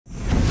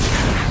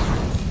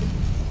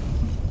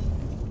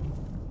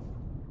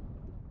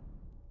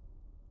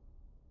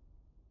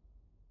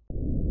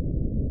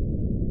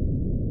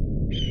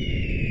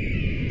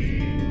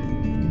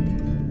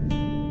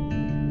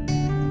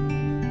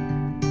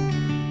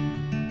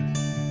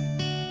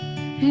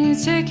And you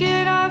take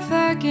it off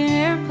like an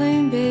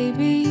airplane,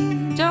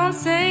 baby. Don't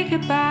say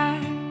goodbye,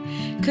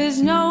 'cause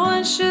no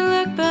one should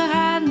look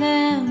behind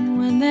them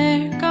when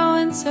they're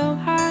going so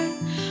high.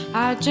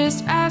 I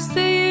just ask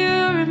that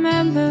you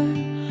remember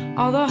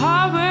all the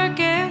hard work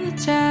and the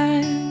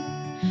time.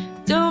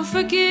 Don't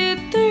forget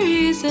the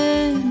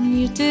reason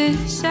you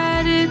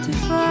decided to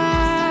fly.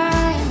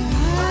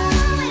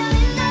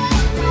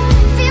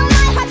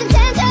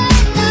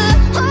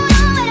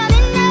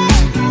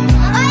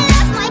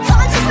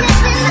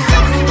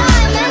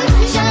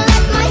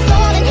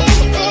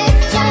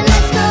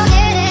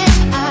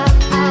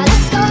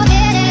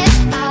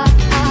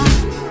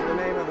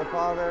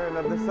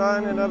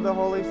 Son and of the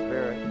Holy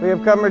Spirit. We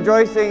have come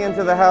rejoicing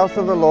into the house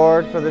of the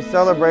Lord for this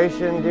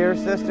celebration, dear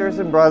sisters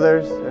and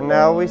brothers, and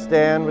now we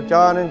stand with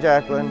John and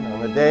Jacqueline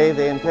on the day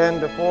they intend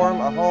to form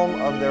a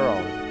home of their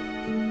own.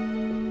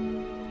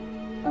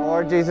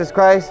 Lord Jesus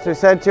Christ, who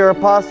said to your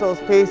apostles,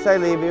 "Peace I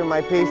leave you,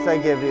 my peace I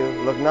give you,"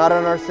 look not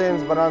on our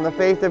sins but on the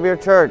faith of your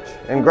church,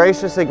 and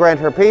graciously grant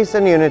her peace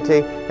and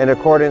unity in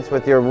accordance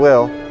with your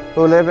will,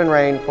 who live and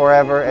reign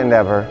forever and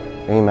ever.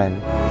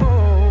 Amen.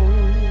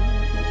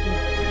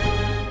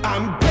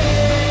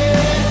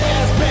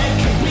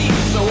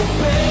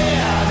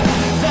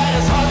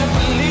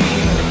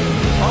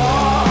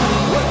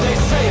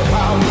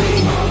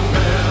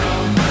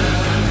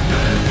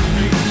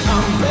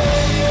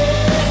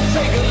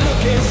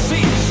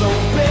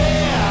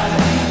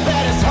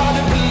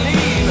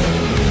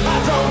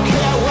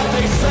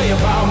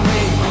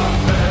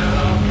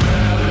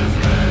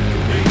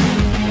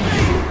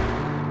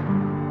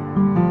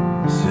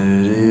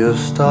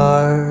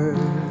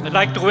 I'd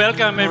like to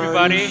welcome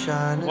everybody.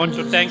 I want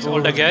to thank all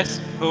the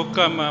guests who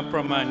come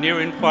from near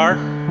and far.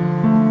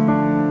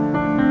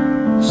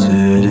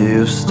 City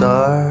of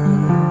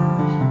stars.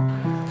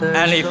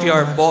 And if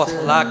you're both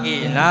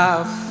lucky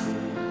enough,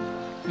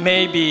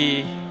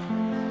 maybe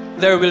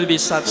there will be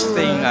such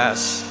thing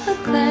as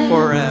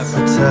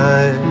forever.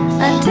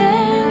 I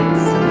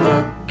dance and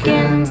look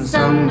in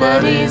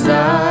somebody's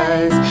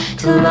eyes,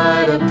 to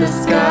light up the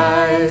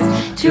skies,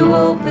 to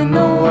open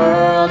the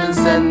world and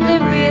send me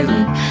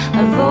reeling.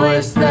 A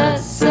voice that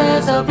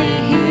says I'll be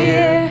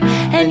here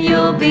and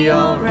you'll be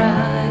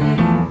alright.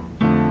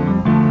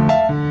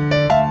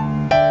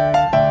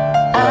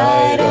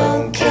 I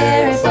don't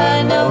care if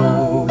I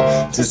know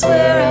just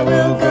where I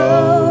will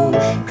go,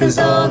 'cause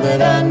all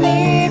that I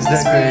need's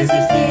this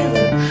crazy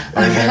feeling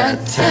I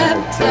got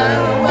tapped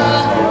out of my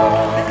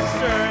heart.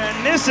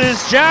 And this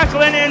is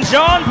Jacqueline and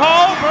John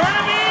Paul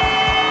Burnaby.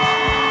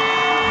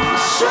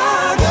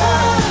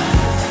 Sugar,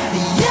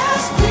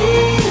 yes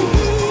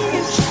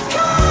please,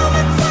 come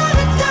and put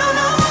it down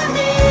on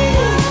me.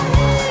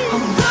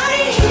 I'm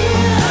right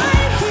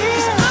here,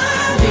 'cause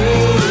I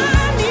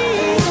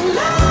need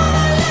a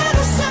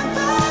little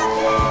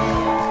sympathy.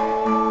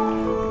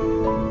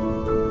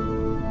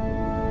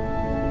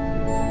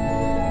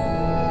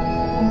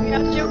 We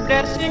ask your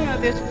blessing of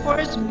this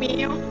first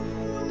meal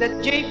that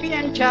JP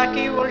and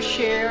Jackie will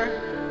share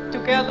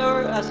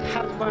together as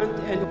husband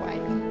and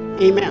wife.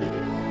 Amen.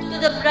 To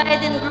the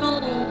bride and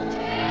groom.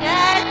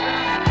 Yes.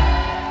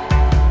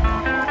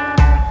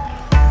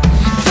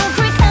 Don't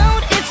freak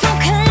out, it's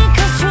okay,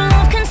 'cause true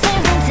love can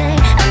save the day.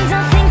 And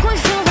I think we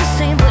feel the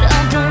same, but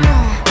I don't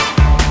know.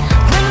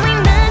 When we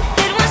met,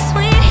 it was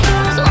sweet, he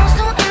was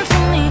also into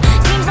me.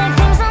 Seems like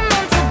things are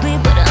meant to be,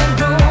 but I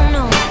don't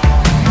know.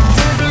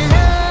 Does he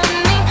love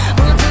me,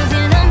 or does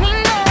he love me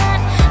not?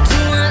 Do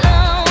I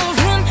love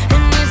him,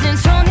 and is it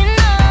strong enough?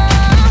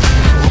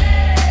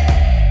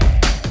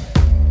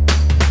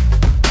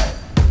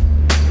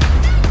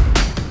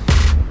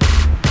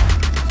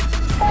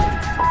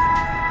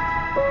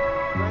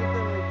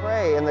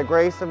 In the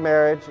grace of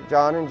marriage,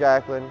 John and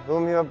Jacqueline,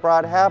 whom you have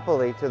brought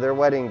happily to their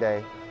wedding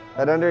day,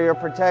 that under your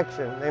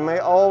protection they may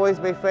always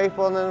be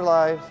faithful in their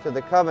lives to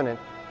the covenant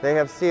they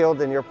have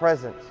sealed in your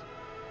presence.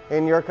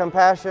 In your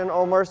compassion,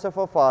 O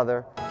merciful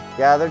Father,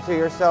 gather to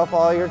yourself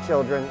all your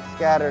children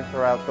scattered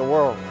throughout the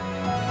world.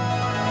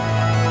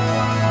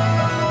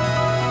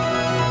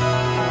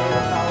 By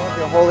the power of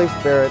your Holy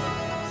Spirit,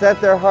 set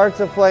their hearts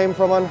aflame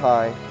from on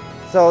high,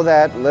 so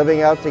that,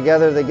 living out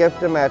together the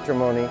gift of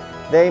matrimony,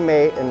 they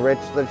may enrich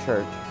the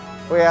church.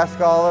 We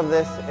ask all of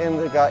this in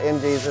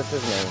Jesus'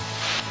 name.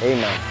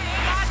 Amen.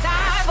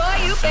 For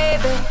you,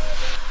 baby.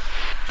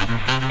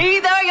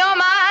 Either you're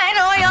mine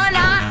or you're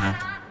not.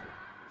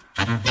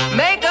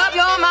 Make up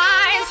your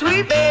mind,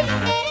 sweet baby.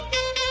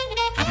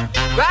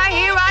 Right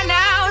here, right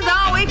now is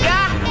all we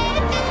got.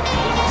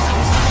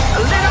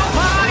 A little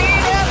party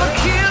never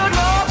killed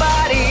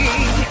nobody,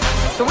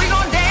 so we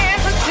gon'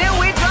 dance until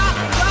we drop.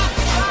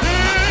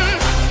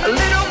 A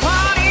little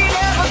party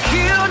never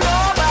killed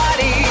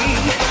nobody.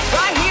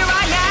 Right here,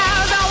 right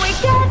now is all we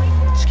got.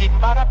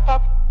 Skip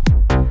up.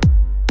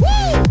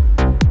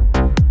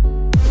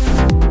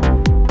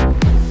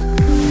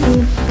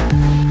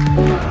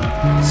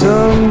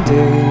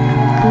 Someday,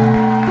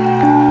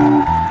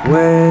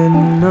 when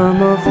I'm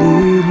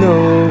awfully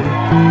low,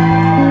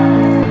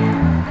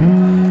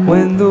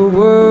 when the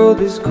world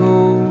is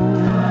cold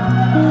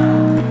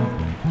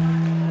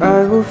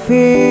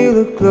feel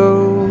a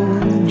glow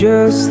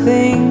just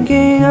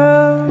thinking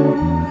of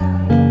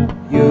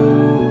you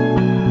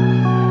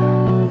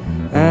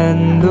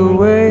and the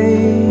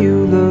way you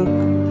look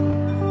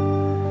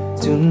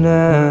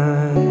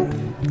tonight.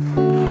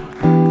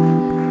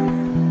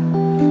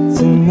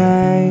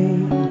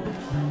 Tonight,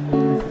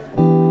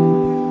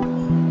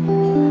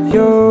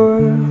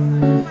 you're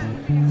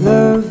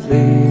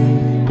lovely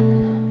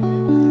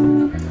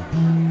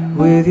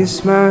with your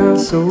smile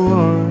so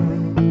warm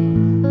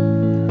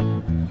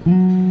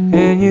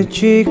and your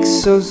cheeks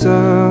so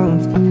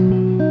soft.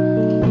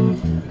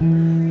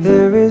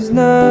 There is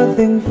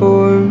nothing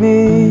for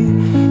me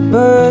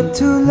but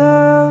to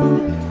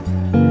love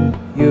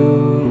you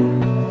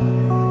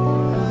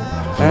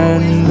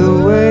and the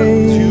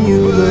way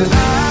you look. I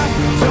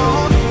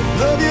don't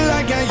love you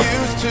like I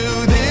used to.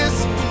 This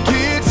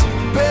gets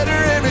better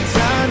every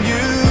time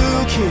you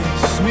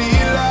kiss me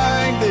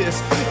like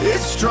this.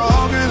 It's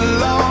stronger the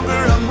longer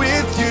I'm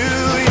with you.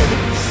 Yeah.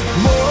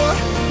 More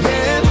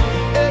than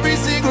every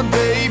single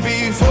day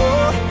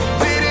before.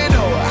 Didn't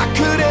know I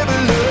could ever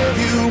love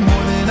you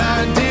more than I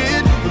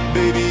did, but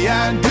baby I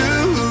do.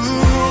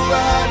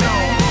 I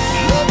don't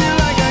love you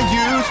like I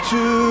used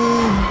to.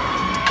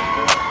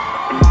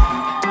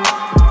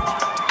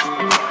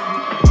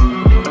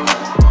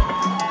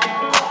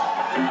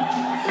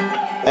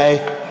 Hey,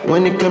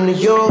 when it come to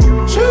you,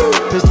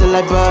 pistol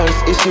like bars,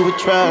 issue with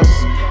trust.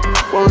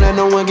 Won't let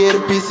no one get a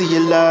piece of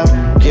your love.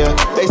 Yeah,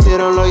 base it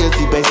on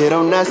loyalty, base it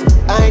on us.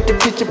 I ain't the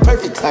picture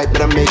perfect type,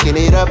 but I'm making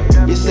it up.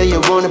 You say you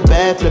want a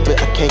bad flip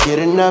it, I can't get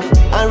enough.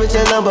 I reach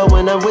a number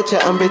when I'm with you,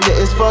 I'm bitter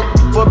as fuck.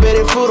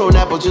 Forbidden fruit on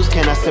apple juice,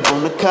 can I sip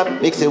on the cup?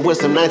 Mix it with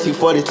some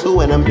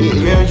 1942 and I'm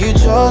hitting. Girl, you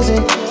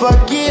chosen,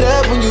 fuck it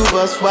up when you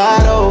bust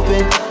wide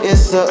open.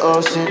 It's the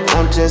ocean,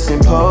 I'm just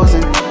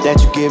imposing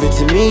that you give it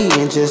to me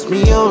and just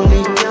me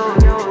only.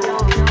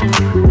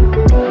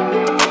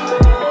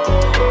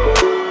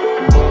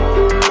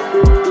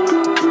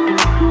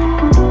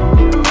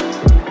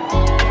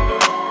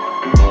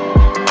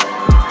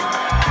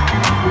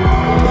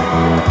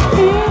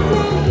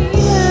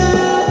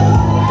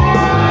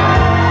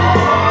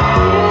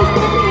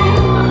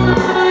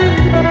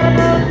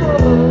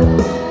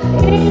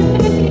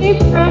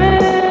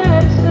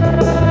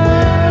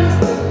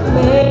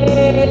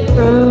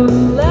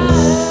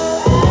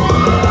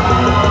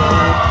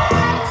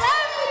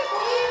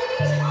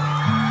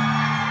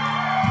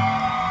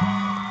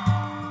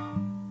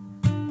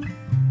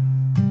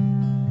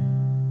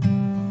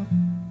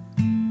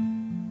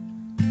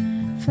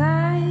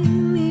 Fly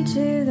me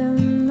to the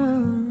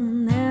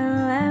moon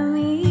and let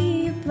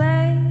me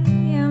play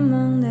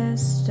among the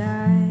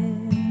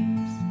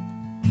stars.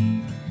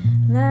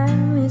 Let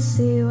me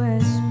see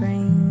what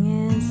spring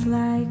is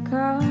like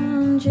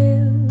on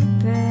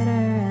Jupiter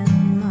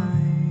and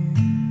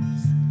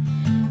Mars.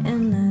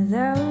 In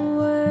other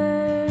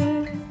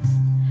words,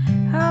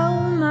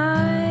 hold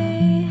my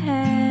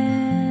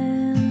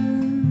hand.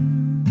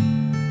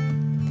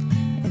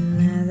 In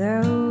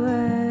other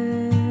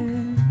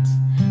words,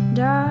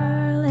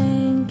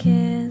 darling,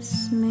 kiss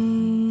me.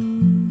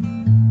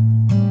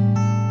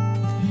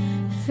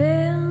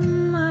 Fill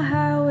my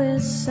heart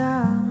with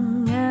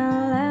song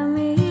and let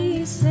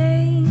me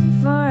sing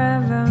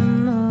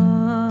forevermore.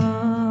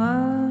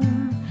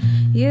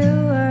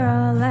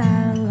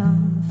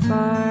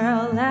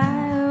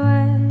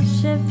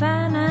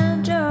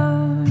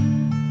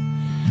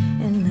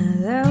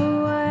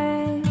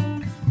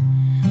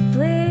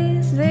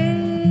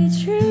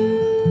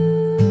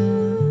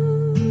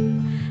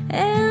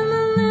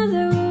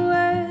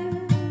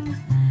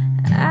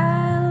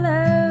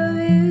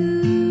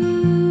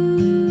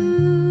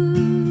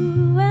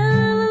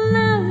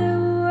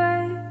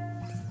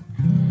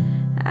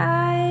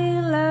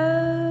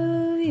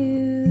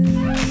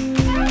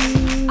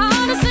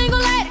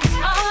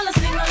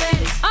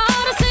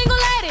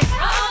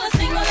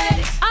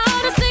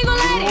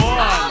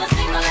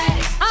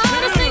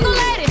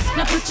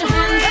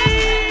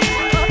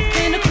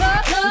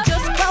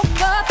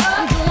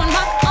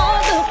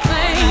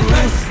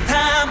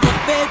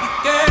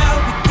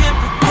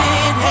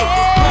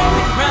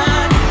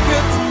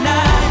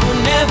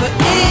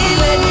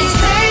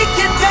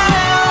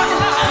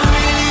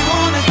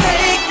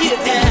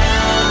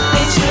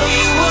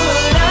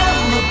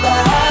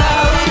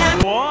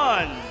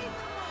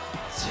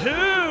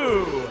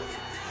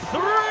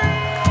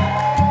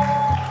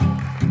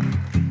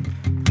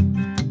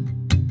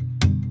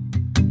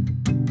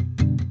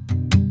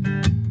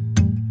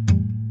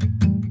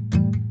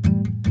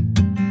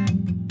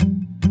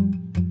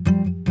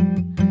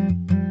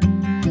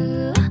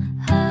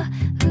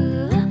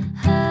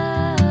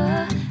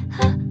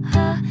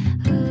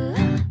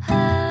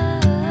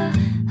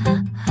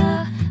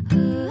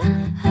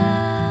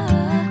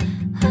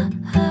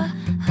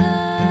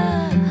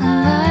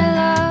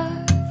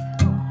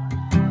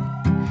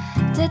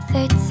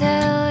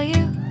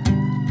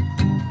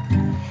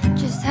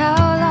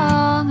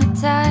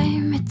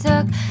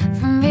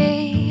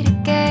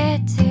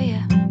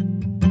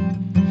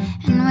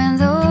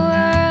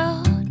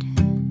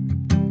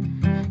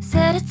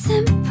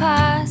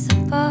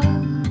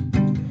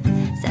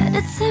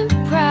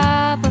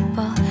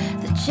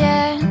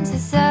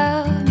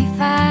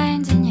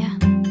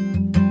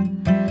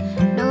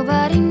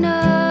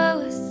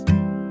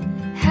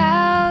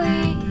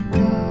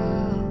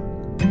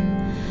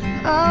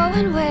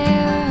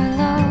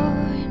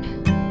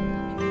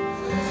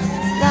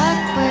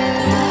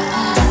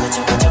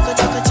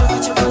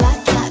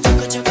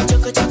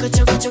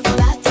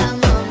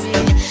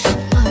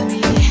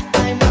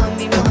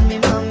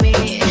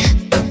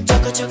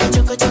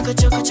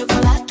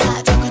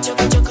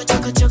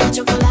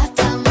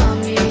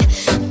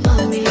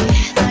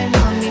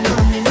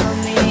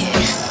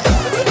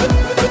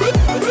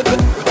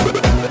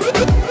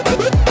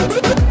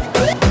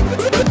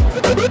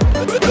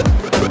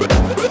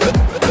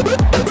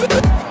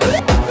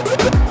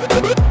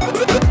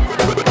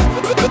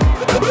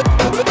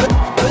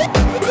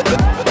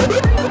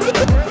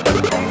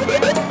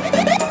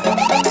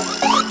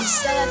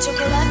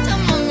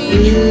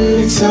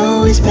 It's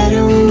always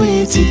better when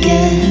we're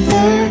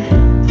together.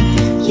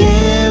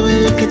 Yeah,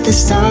 we look at the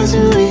stars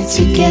when we're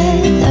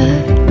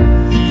together.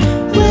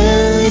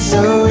 Well, it's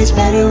always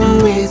better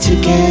when we're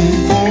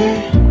together.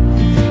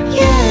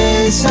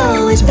 Yeah, it's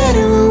always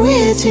better when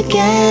we're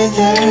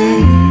together.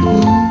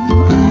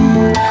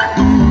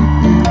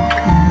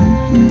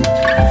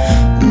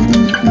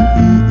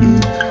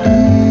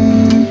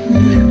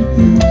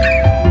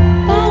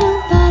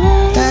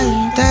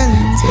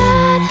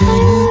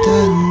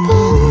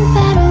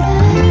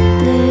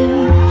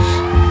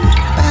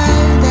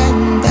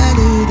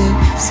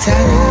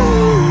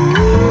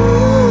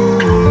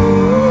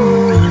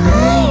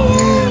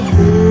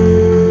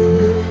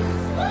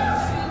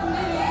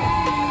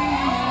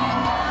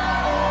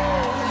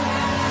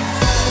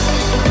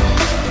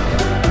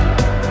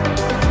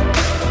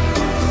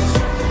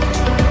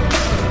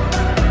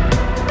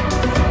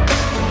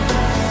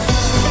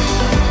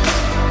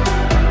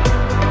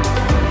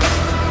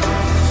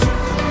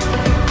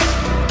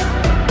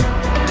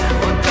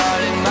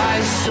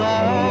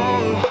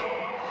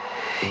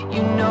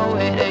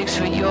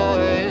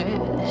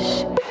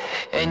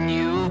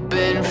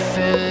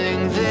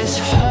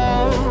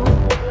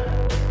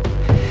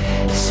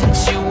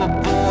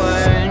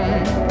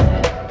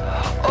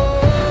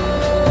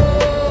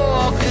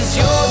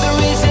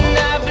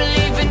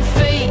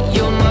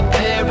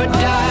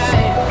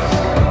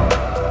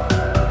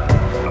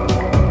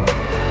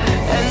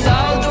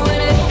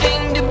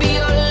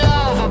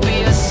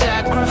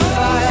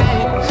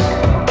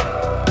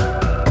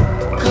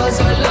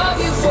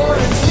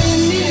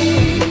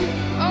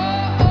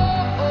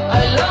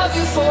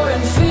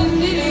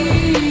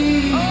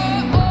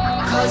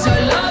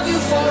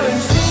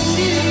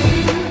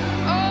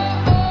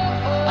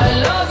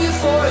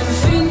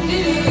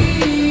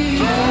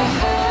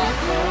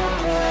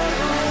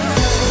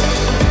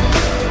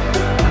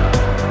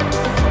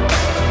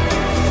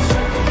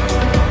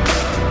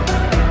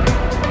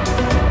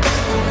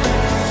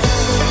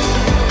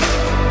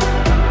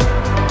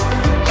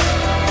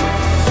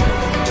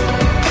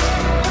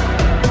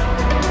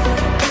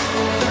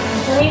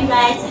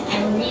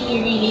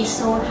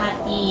 So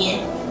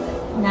happy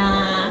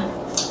na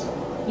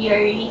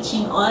you're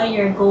reaching all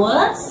your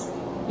goals,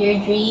 your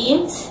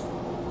dreams,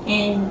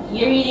 and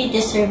you really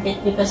deserve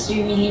it because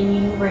you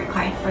really work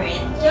hard for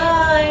it.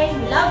 Joy,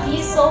 love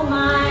you so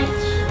much.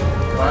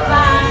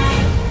 Bye.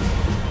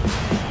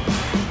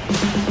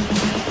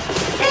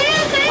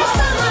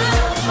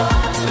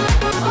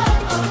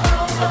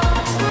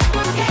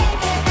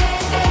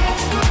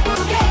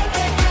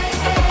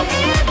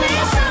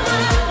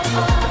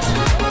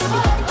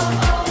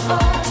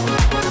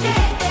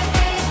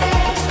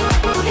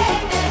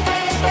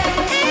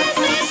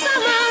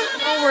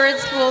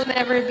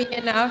 Never be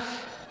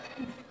enough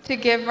to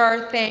give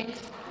our thanks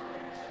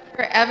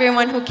for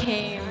everyone who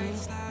came,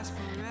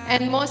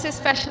 and most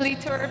especially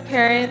to our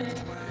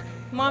parents,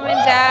 mom and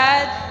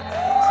dad,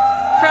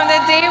 from the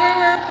day we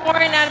were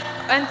born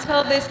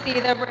until this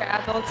day that we're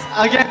adults.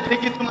 Again,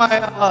 thank you to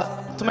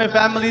my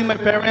family, my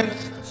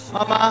parents,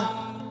 mama,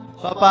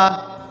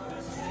 papa.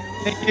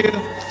 Thank you.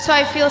 So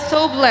I feel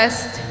so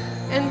blessed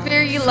and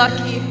very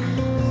lucky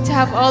to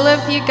have all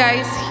of you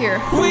guys here.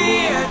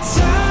 We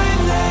are